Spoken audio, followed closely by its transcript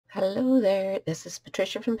Hello there, this is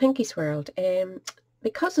Patricia from Pinky's World.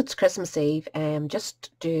 Because it's Christmas Eve, I'm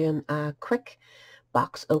just doing a quick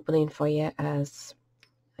box opening for you. As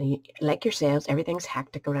like yourselves, everything's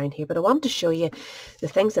hectic around here, but I want to show you the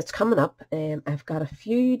things that's coming up. I've got a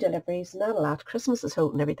few deliveries, not a lot. Christmas is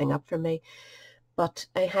holding everything up for me, but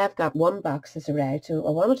I have got one box that's arrived, so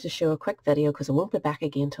I wanted to show a quick video because I won't be back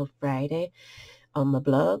again till Friday on my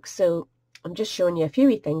blog. So I'm just showing you a few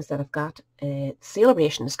wee things that I've got.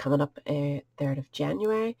 Celebration is coming up 3rd of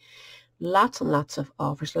January. Lots and lots of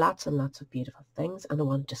offers, lots and lots of beautiful things, and I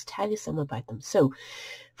want to just tell you some about them. So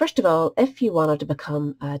first of all, if you wanted to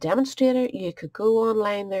become a demonstrator, you could go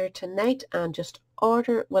online there tonight and just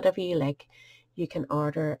order whatever you like. You can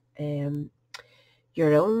order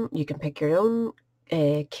your own, you can pick your own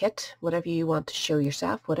kit, whatever you want to show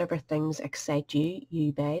yourself, whatever things excite you,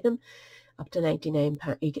 you buy them. Up to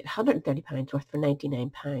 £99, you get £130 worth for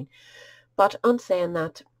 £99. But on saying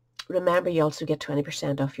that, remember you also get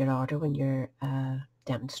 20% off your order when you're a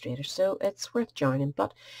demonstrator, so it's worth joining.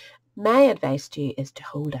 But my advice to you is to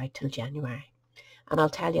hold out till January, and I'll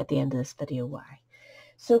tell you at the end of this video why.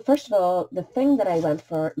 So first of all, the thing that I went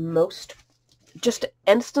for most, just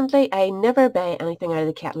instantly, I never buy anything out of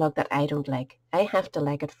the catalogue that I don't like. I have to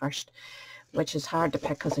like it first, which is hard to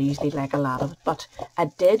pick because I usually like a lot of it. But I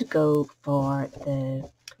did go for the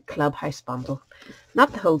Clubhouse bundle.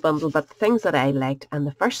 Not the whole bundle, but the things that I liked. And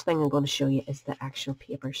the first thing I'm going to show you is the actual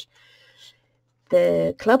papers.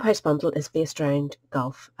 The Clubhouse bundle is based around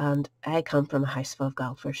golf, and I come from a house full of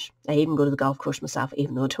golfers. I even go to the golf course myself,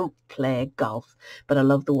 even though I don't play golf, but I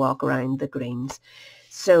love to walk around the greens.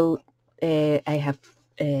 So I have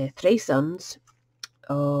 3 sons.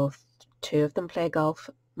 Of 2 of them play golf.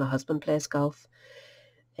 My husband plays golf.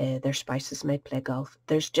 Their spouses might play golf.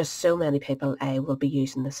 There's just so many people I will be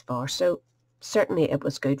using this for. So certainly it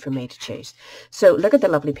was good for me to choose. So look at the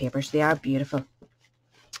lovely papers. They are beautiful.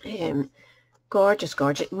 Gorgeous,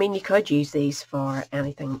 gorgeous. I mean, you could use these for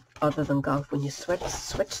anything other than golf. When you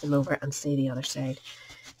switch them over and see the other side,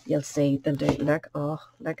 you'll see they'll do,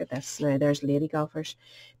 look at this. Now there's lady golfers.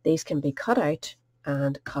 These can be cut out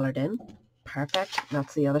and coloured in. Perfect.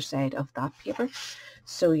 That's the other side of that paper.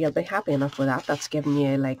 So you'll be happy enough with that. That's giving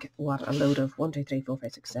you like what, a load of 1, 2, 3, 4,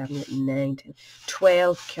 5, 6, 7, 8, 9, 10,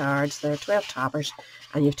 12 cards there, 12 toppers,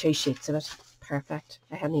 and you have 2 sheets of it. Perfect.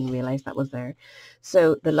 I hadn't even realised that was there.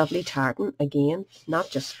 So the lovely tartan, again, not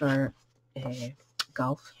just for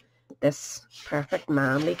golf. This perfect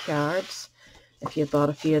manly cards. If you bought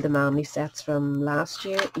a few of the manly sets from last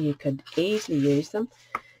year, you could easily use them.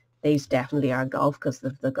 These definitely are golf because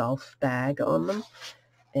of the golf bag on them.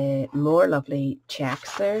 More lovely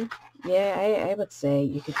checks there. Yeah, I would say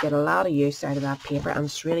you could get a lot of use out of that paper, and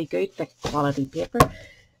it's really good, thick quality paper.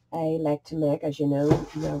 I like to make, as you know,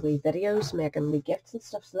 wee videos, making wee gifts and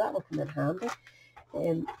stuff, so that will come in handy.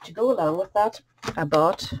 To go along with that, I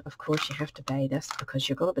bought, of course you have to buy this because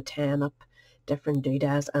you're going to be tying up different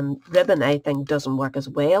doodads, and ribbon I think doesn't work as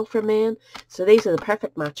well for men, so these are the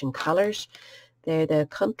perfect matching colours. They're the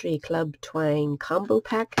Country Club Twine Combo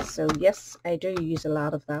Pack, so yes, I do use a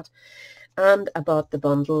lot of that. And I bought the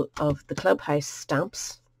bundle of the Clubhouse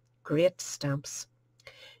stamps. Great stamps.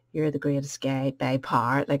 You're the greatest guy by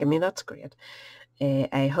power. Like, I mean, that's great.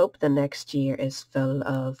 I hope the next year is full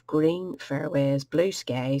of green fairways, blue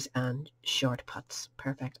skies and short putts.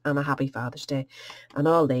 Perfect. And a happy Father's Day. And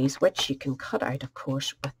all these, which you can cut out, of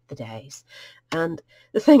course, with the days. And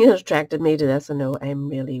the thing that attracted me to this, I know I'm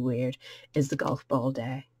really weird, is the golf ball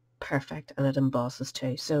day. Perfect. And it embosses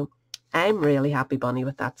too. So I'm really happy bunny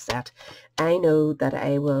with that set. I know that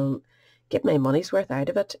I will get my money's worth out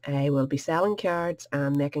of it. I will be selling cards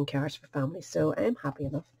and making cards for families. So I'm happy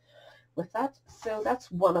enough with that. So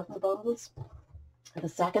that's one of the bundles. The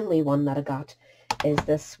second wee one that I got is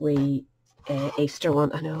this wee Easter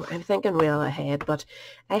one. I know I'm thinking real ahead, but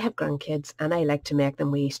I have grandkids and I like to make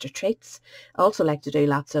them wee Easter treats. I also like to do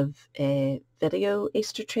lots of video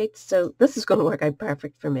Easter treats, so this is going to work out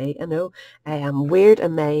perfect for me. I know I am weird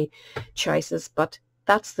in my choices, but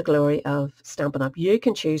that's the glory of Stampin' Up. You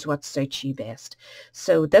can choose what suits you best.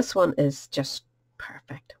 So this one is just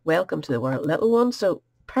perfect. Welcome to the world, little one. So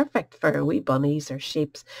perfect for wee bunnies or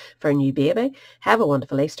sheeps for a new baby. Have a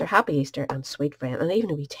wonderful Easter, happy Easter, and sweet friend, and even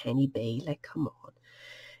a wee tiny bee. Like, come on.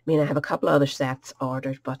 I mean, I have a couple of other sets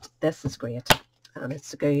ordered, but this is great, and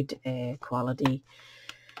it's a good quality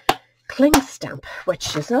cling stamp,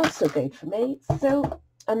 which is also good for me. So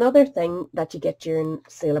another thing that you get during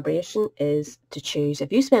celebration is to choose.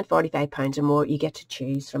 If you spend £45 or more, you get to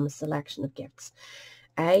choose from a selection of gifts.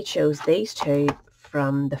 I chose these 2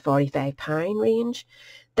 from the £45 range.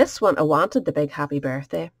 This one, I wanted the big happy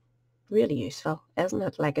birthday. Really useful, isn't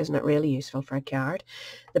it? Like, isn't it really useful for a card?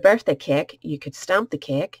 The birthday cake, you could stamp the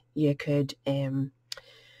cake. You could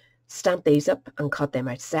stamp these up and cut them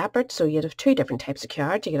out separate. So you'd have two different types of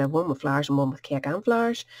cards. You could have one with flowers and one with cake and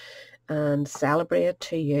flowers. And celebrate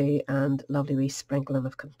to you, and lovely wee sprinkling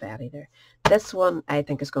of confetti there. This one I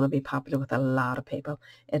think is going to be popular with a lot of people.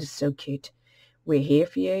 It is so cute. We're here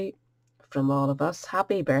for you. From all of us,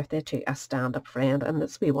 happy birthday to a stand-up friend, and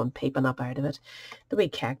this wee one peeping up out of it. The wee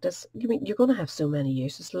cactus. You're going to have so many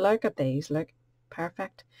uses. Look at these. Look,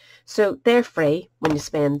 perfect. So they're free when you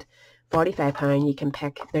spend £45. You can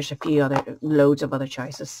pick. There's a few other, loads of other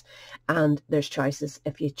choices, and there's choices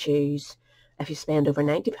if you choose. If you spend over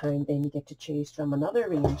 £90, then you get to choose from another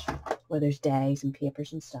range where there's dies and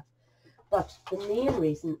papers and stuff. But the main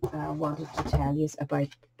reason I wanted to tell you about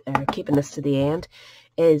keeping this to the end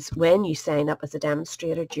is when you sign up as a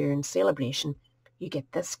demonstrator during celebration, you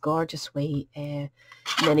get this gorgeous wee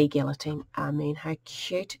mini guillotine. I mean, how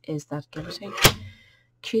cute is that guillotine?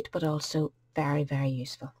 Cute, but also very, very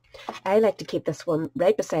useful. I like to keep this one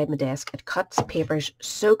right beside my desk. It cuts papers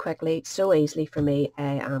so quickly, so easily for me.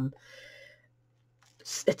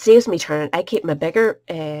 It saves me turning. I keep my bigger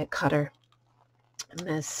cutter,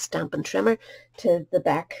 my stamping trimmer, to the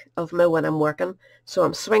back of me when I'm working, so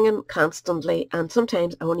I'm swinging constantly, and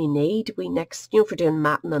sometimes I only need wee nicks, for doing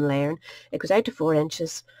matting and layering. It goes out to 4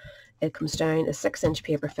 inches. It comes down, a 6-inch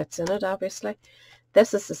paper fits in it, obviously.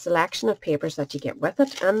 This is the selection of papers that you get with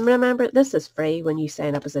it, and remember, this is free when you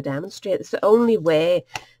sign up as a demonstrator. It's the only way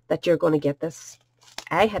that you're going to get this.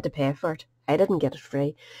 I had to pay for it. I didn't get it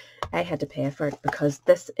free. I had to pay for it because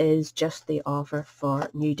this is just the offer for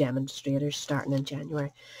new demonstrators starting in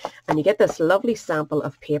January. And you get this lovely sample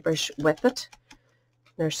of papers with it.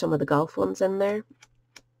 There's some of the golf ones in there.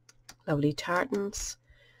 Lovely tartans,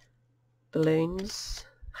 balloons,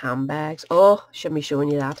 handbags. Oh, shouldn't be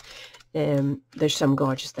showing you that. There's some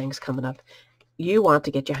gorgeous things coming up. You want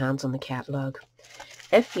to get your hands on the catalogue.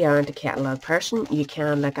 If you aren't a catalogue person, you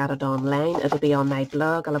can look at it online. It'll be on my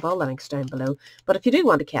blog. I'll have all the links down below. But if you do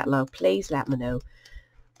want a catalogue, please let me know.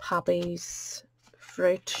 Poppies,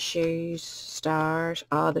 fruit, shoes, stars.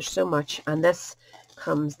 Oh, there's so much. And this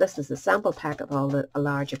is a sample pack of all the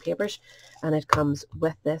larger papers. And it comes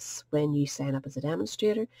with this when you sign up as a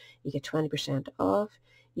demonstrator. You get 20% off.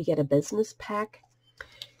 You get a business pack.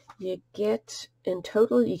 You get, in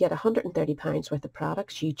total, you get £130 worth of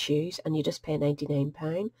products you choose, and you just pay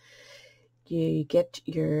 £99. You get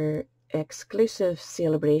your exclusive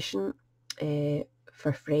celebration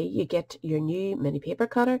for free. You get your new mini paper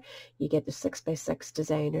cutter. You get the 6x6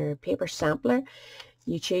 designer paper sampler.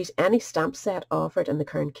 You choose any stamp set offered in the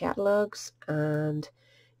current catalogues, and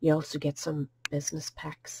you also get some business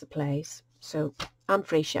pack supplies. So, and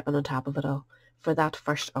free shipping on top of it all for that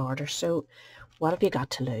first order. So, what have you got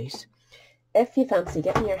to lose? If you fancy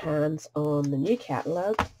getting your hands on the new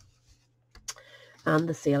catalogue and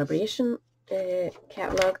the celebration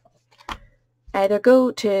catalogue, either go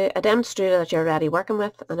to a demonstrator that you're already working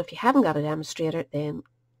with, and if you haven't got a demonstrator, then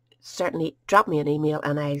certainly drop me an email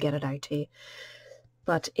and I'll get it out to you.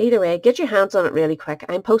 But either way, get your hands on it really quick.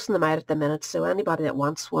 I'm posting them out at the minute, so anybody that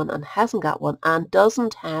wants one and hasn't got one and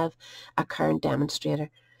doesn't have a current demonstrator,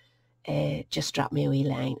 just drop me a wee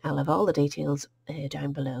line. I'll have all the details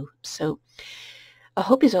down below. So I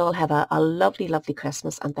hope you all have a lovely, lovely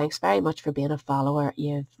Christmas, and thanks very much for being a follower.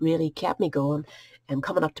 You've really kept me going. I'm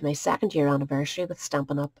coming up to my 2nd year anniversary with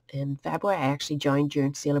Stampin' Up in February. I actually joined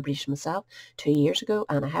during celebration myself 2 years ago,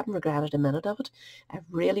 and I haven't regretted a minute of it. I've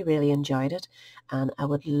really, really enjoyed it, and I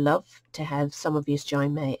would love to have some of you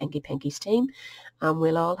join my Inky Pinky's team, and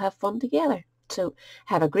we'll all have fun together. So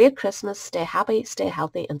have a great Christmas, stay happy, stay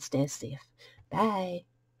healthy, and stay safe. Bye.